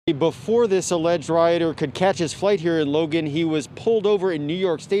Before this alleged rioter could catch his flight here in Logan, he was pulled over in New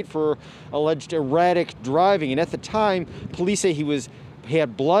York State for alleged erratic driving. And at the time, police say he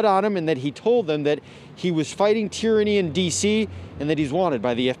had blood on him and that he told them that he was fighting tyranny in D.C. and that he's wanted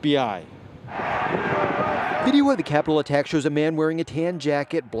by the FBI. Video of the Capitol attack shows a man wearing a tan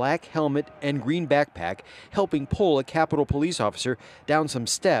jacket, black helmet, and green backpack helping pull a Capitol police officer down some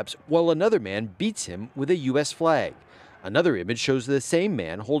steps while another man beats him with a U.S. flag. Another image shows the same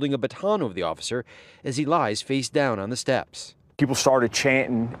man holding a baton over the officer as he lies face down on the steps. People started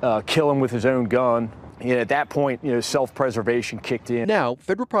chanting, kill him with his own gun. And at that point, self-preservation kicked in. Now,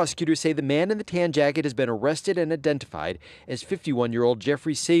 federal prosecutors say the man in the tan jacket has been arrested and identified as 51-year-old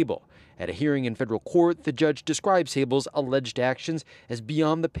Jeffrey Sable. At a hearing in federal court, the judge described Sable's alleged actions as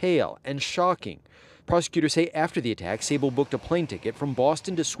beyond the pale and shocking. Prosecutors say after the attack, Sable booked a plane ticket from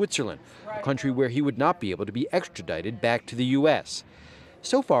Boston to Switzerland, a country where he would not be able to be extradited back to the U.S.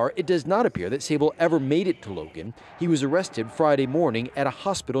 So far, it does not appear that Sable ever made it to Logan. He was arrested Friday morning at a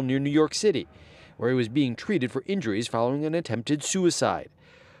hospital near New York City, where he was being treated for injuries following an attempted suicide.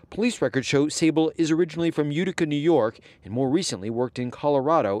 Police records show Sable is originally from Utica, New York, and more recently worked in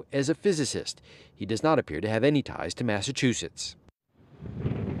Colorado as a physicist. He does not appear to have any ties to Massachusetts.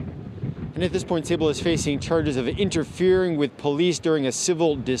 And at this point, Sable is facing charges of interfering with police during a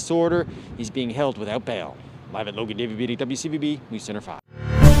civil disorder. He's being held without bail. Live at Logan, David Beatty, WCVB News Center 5.